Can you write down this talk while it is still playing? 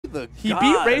the He God,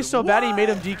 beat Ray so bad he what? made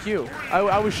him DQ.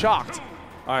 I was shocked.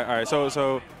 All right.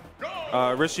 So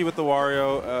Rishi with the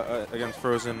Wario against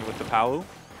Frozen with the Palu.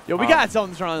 Yo, we gotta tell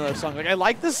him to turn on another song. Like, I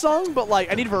like this song, but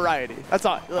like, I need variety. That's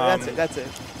all. That's it.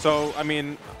 So I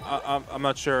mean, I'm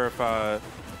not sure if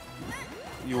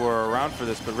you were around for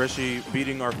this, but Rishi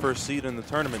beating our first seed in the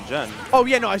tournament, Jen. Oh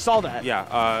yeah, no, I saw that.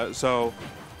 Yeah.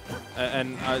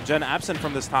 And Jen absent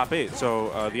from this top 8,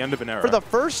 so the end of an era. For the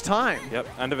first time. Yep,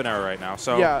 end of an era right now.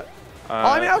 So yeah.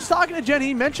 I mean, I was talking to Jen.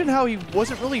 He mentioned how he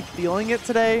wasn't really feeling it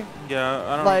today. Yeah,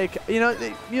 I don't like, you know,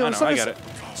 I get it.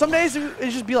 Some days it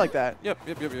just be like that. Yep.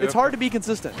 It's hard to be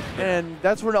consistent, and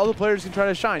that's where the other players can try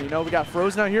to shine. You know, we got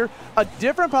Frozen out here, a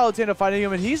different Palutena fighting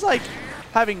him, and he's like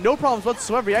having no problems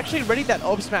whatsoever. He actually readied that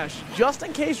up smash just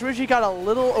in case Rishi got a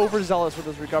little overzealous with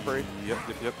his recovery.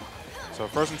 Yep. So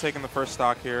Frozen taking the first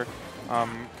stock here.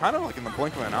 Kind of like in the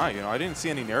blink of an eye, you know. I didn't see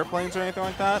any Nair planes or anything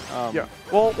like that. Yeah.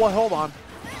 Well, hold on.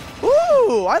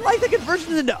 Ooh, I like the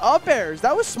conversions into up airs.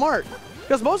 That was smart.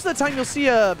 Because most of the time you'll see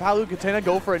a Palutena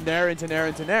go for a Nair into Nair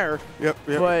into Nair. Yep.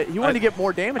 But he wanted to get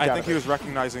more damage out of it. I think he was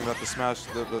recognizing that the smash,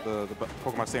 the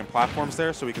Pokemon stay in platforms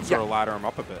there, so we can sort of ladder him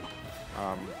up a bit.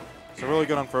 So really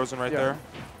good on Frozen right there.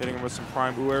 Hitting him with some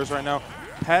prime boo airs right now.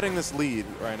 Padding this lead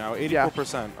right now,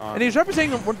 84%. And he's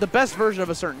representing the best version of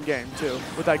a certain game, too,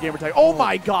 with that gamer tag. Oh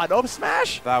my god, up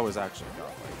smash? That was actually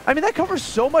godlike. I mean, that covers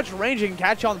so much range and can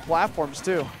catch you on platforms,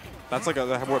 too. That's like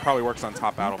that probably works on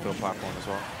top Battlefield platform as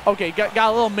well. Okay, got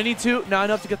a little mini toot, not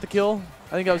enough to get the kill.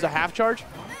 I think that was a half charge.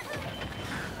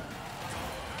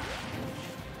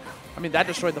 I mean, that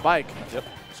destroyed the bike. Yep.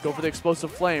 Let's go for the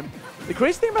explosive flame. The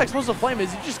crazy thing about explosive flame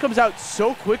is it just comes out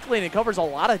so quickly and it covers a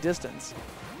lot of distance.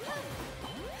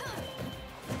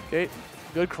 Okay,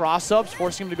 good cross-ups,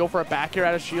 forcing him to go for a back air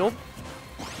out of shield.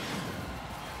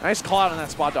 Nice call out on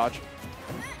that spot dodge.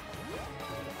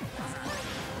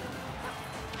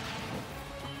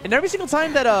 And every single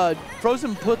time that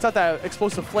Frozen puts out that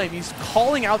explosive flame, he's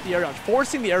calling out the air dodge,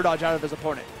 forcing the air dodge out of his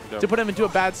opponent to put him into a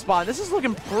bad spot. And this is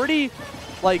looking pretty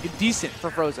like decent for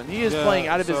Frozen. He is playing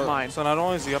out of his mind. So not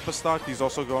only is he up a stock, he's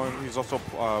also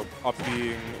up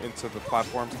being into the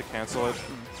platforms to cancel it,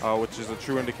 which is a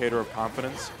true indicator of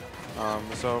confidence.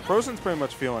 So Frozen's pretty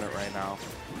much feeling it right now.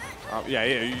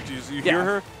 You hear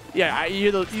her? Yeah,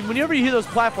 whenever you hear those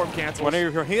platform cancels. Whenever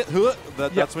you hear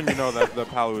that's when you know that the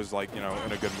Palu is like, in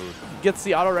a good mood. Gets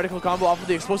the auto reticle combo off of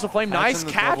the explosive flame. Nice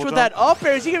catch with that up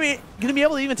air. Is he gonna be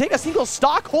able to even take a single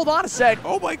stock? Hold on a sec.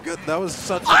 Oh my good, that was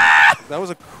such that was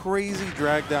a crazy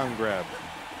drag down grab.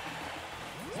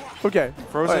 Okay.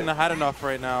 Frozen had enough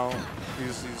right now.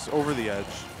 He's over the edge.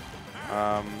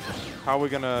 How are we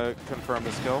gonna confirm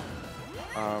this kill?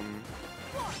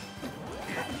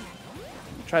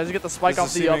 Tries to get the spike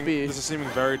off the up B. This is seeming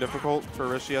very difficult for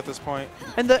Rishi at this point.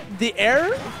 And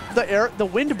the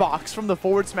wind box from the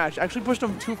forward smash actually pushed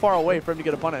him too far away for him to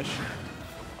get a punish.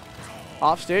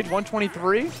 Off stage,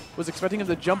 123. Was expecting him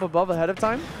to jump above ahead of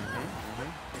time.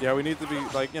 Yeah, we need to be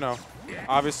like,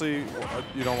 obviously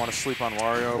you don't want to sleep on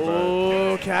Wario.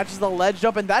 Oh, catches the ledge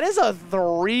jump, and that is a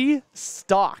 3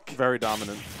 stock. Very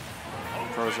dominant.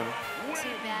 Frozen.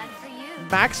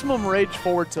 Maximum rage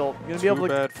forward tilt. You're gonna be able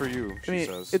to. Bad for you, she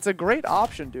says. It's a great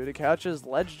option, dude. It catches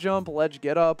ledge jump, ledge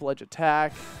get up, ledge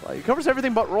attack. Like, it covers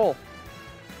everything but roll.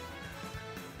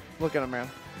 Look at him, man.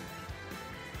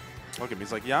 Look at him.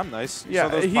 He's like, yeah, I'm nice. You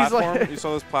Yeah, you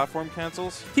saw those platform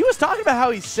cancels? He was talking about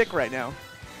how he's sick right now.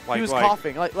 He was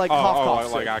coughing, like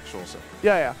cough. Like actual sick.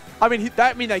 Yeah. I mean,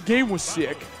 that game was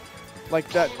sick. Like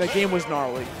that game was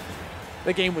gnarly.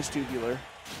 That game was tubular.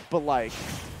 But like,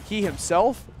 he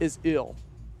himself is ill.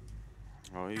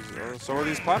 Oh, so are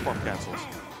these platform cancels.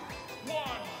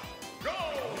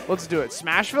 Let's do it.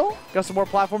 Smashville got some more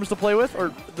platforms to play with,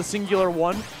 or the singular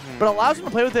one, but allows him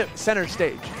to play with it center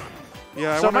stage.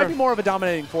 Yeah, so it might be more of a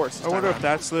dominating force. I wonder if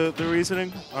that's the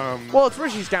reasoning. Well, it's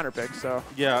Rishi's counter pick, so.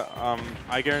 Yeah,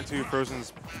 I guarantee you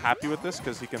Frozen's happy with this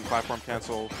because he can platform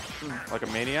cancel like a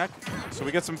maniac. So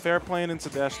we get some fair playing into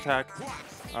dash attack.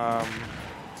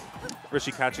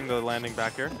 Rishi catching the landing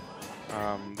back air,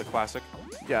 the classic.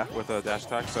 Yeah. With a dash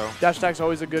attack. So dash attack's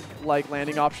always a good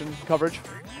landing option coverage.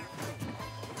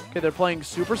 Okay, they're playing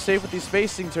super safe with these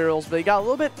spacing turtles, but they got a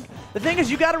little bit. The thing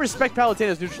is, you got to respect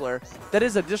Palutena's neutral air. That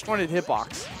is a disjointed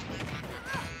hitbox.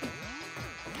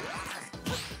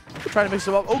 Trying to mix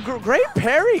them up. Oh, great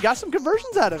parry! Got some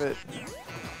conversions out of it.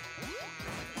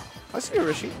 I see you,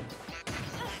 Rishi.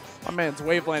 My man's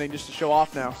wave landing just to show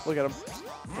off now. Look at him.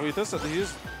 Well,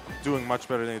 he's doing much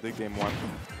better than he did game 1.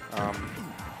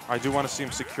 I do want to see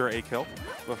him secure a kill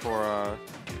before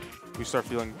we start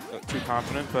feeling too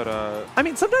confident. But I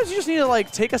mean, sometimes you just need to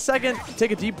like take a second,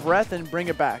 take a deep breath, and bring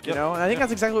it back. You know, and I think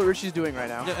that's exactly what Rishi's doing right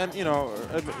now. Yeah, and you know,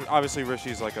 obviously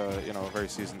Rishi's like a a very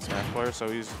seasoned Smash player, so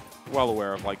he's well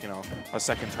aware of like a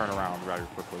second turnaround rather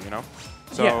quickly. You know,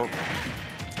 so. Yeah.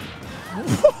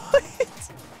 What?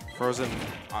 Frozen,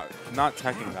 not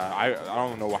teching that. I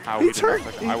don't know how he did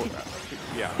that.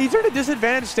 Yeah. He turned a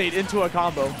disadvantage state into a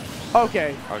combo.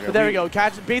 Okay. But there we go.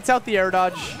 Baits out the air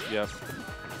dodge. Yep.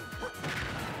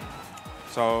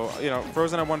 So,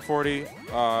 Frozen at 140.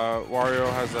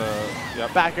 Wario has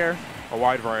back air. A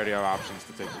wide variety of options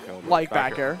to take the kill. Like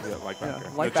back air. Yeah, like back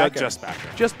air. Like back air. Just back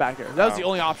air. Just back air. That was the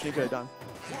only option he could have done.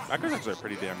 Back air's actually a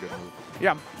pretty damn good move.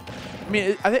 Yeah. I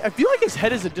mean, I feel like his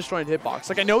head is a disjointed hitbox.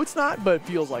 Like, I know it's not, but it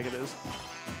feels like it is.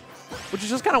 Which is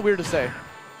just kind of weird to say.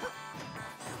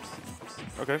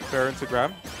 Okay, fair into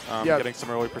grab. Getting some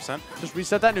early percent. Just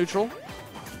reset that neutral.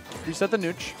 Reset the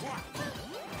nooch.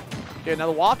 Okay, now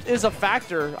the waft is a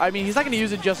factor. I mean, he's not going to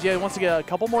use it just yet. He wants to get a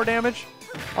couple more damage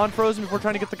on Frozen before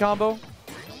trying to get the combo.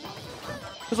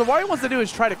 Because what Wario wants to do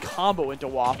is try to combo into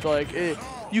waft. Like,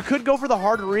 you could go for the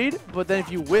hard read, but then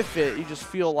if you whiff it, you just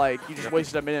feel like you just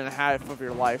wasted a minute and a half of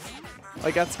your life.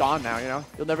 Like, that's gone now,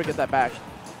 You'll never get that back.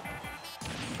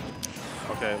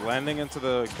 Okay, landing into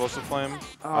the explosive flame,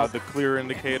 the clear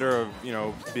indicator of,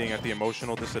 being at the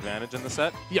emotional disadvantage in the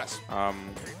set. Yes.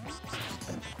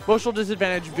 Emotional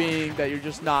disadvantage being that you're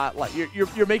just not, like,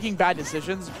 you're making bad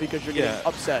decisions because you're getting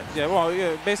upset. Yeah,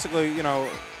 well, basically,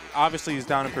 obviously he's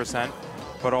down in percent,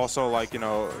 but also, like,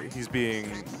 he's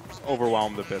being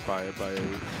overwhelmed a bit by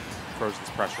Frozen's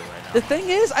pressure right now. The thing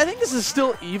is, I think this is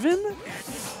still even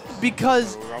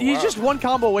because he's just one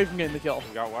combo away from getting the kill.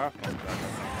 We got WAF.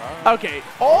 Okay.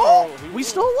 Oh, we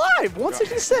still alive.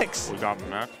 166. We got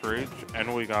max rage,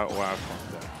 and we got WAF.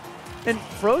 And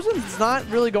Frozen's not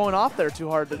really going off there too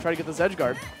hard to try to get this edge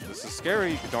guard. This is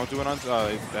scary. Don't do it on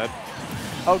that.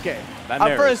 Okay.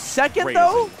 For a second, I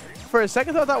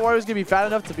thought Wario was going to be fat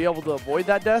enough to be able to avoid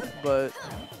that death, but...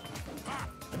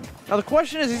 Now the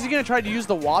question is he going to try to use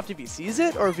the waft if he sees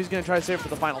it, or if he's going to try to save it for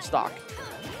the final stock?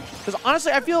 Because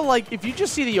honestly, I feel like if you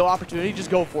just see the opportunity, just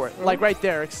go for it. Like right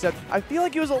there, except I feel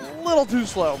like he was a little too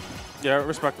slow. Yeah,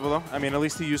 respectable though. I mean, at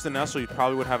least he used it now, so he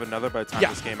probably would have another by the time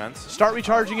this game ends. Start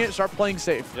recharging it, start playing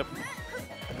safe. Yep.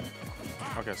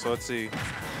 Okay, so let's see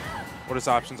what his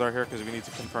options are here, because we need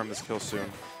to confirm this kill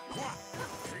soon.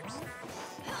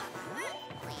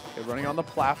 Okay, running on the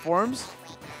platforms.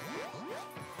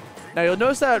 Now you'll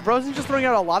notice that Frozen's just throwing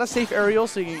out a lot of safe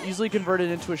aerials, so you can easily convert it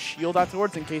into a shield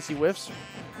afterwards in case he whiffs.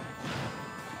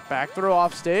 Back throw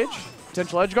off stage.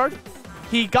 Potential edge guard.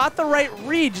 He got the right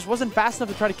read, just wasn't fast enough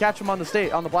to try to catch him on the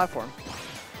platform.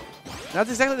 And that's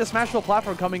exactly the Smashville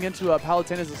platform coming into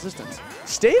Palutena's assistance.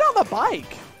 Stayed on the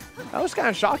bike. That was kind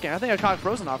of shocking. I think I caught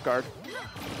Frozen off guard.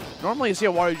 Normally you see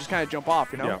a Wario just kind of jump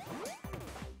off, Yeah.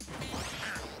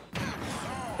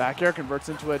 Back air converts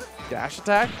into a dash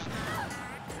attack.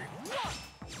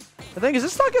 The thing is,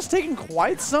 this stock is taking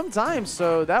quite some time,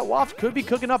 so that waft could be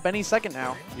cooking up any second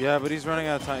now. Yeah, but he's running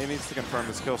out of time. He needs to confirm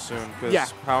this kill soon,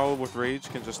 because Pal with Rage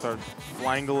can just start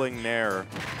flangling Nair.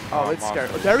 Oh, it's scary.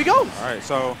 There he goes. All right,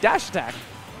 so dash attack.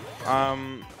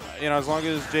 As long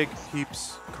as Jake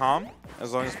keeps calm,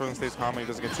 as long as Frozen stays calm and he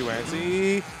doesn't get too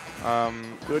antsy,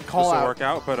 good call this will out. work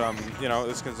out. But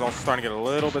this is also starting to get a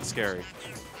little bit scary.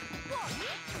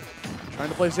 Trying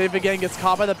to play safe again, gets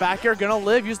caught by the back air, gonna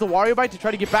live, use the Wario Bite to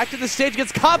try to get back to the stage,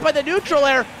 gets caught by the neutral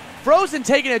air. Frozen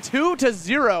taking it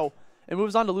 2-0 and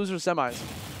moves on to loser semis.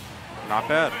 Not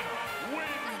bad.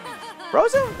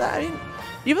 Frozen, I mean,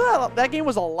 even though that game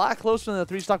was a lot closer than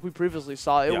the 3-stock we previously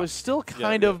saw, it was still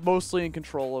kind of mostly in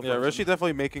control of Frozen. Rishi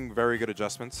definitely making very good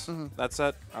adjustments. That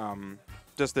set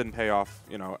just didn't pay off,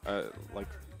 like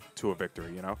to a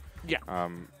victory, Yeah.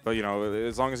 But,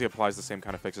 as long as he applies the same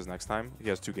kind of fixes next time, he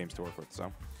has 2 games to work with,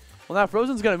 so. Well, now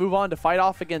Frozen's going to move on to fight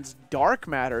off against Dark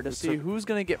Matter to see who's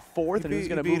going to get 4th and who's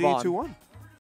going to move on. He beat 2-1.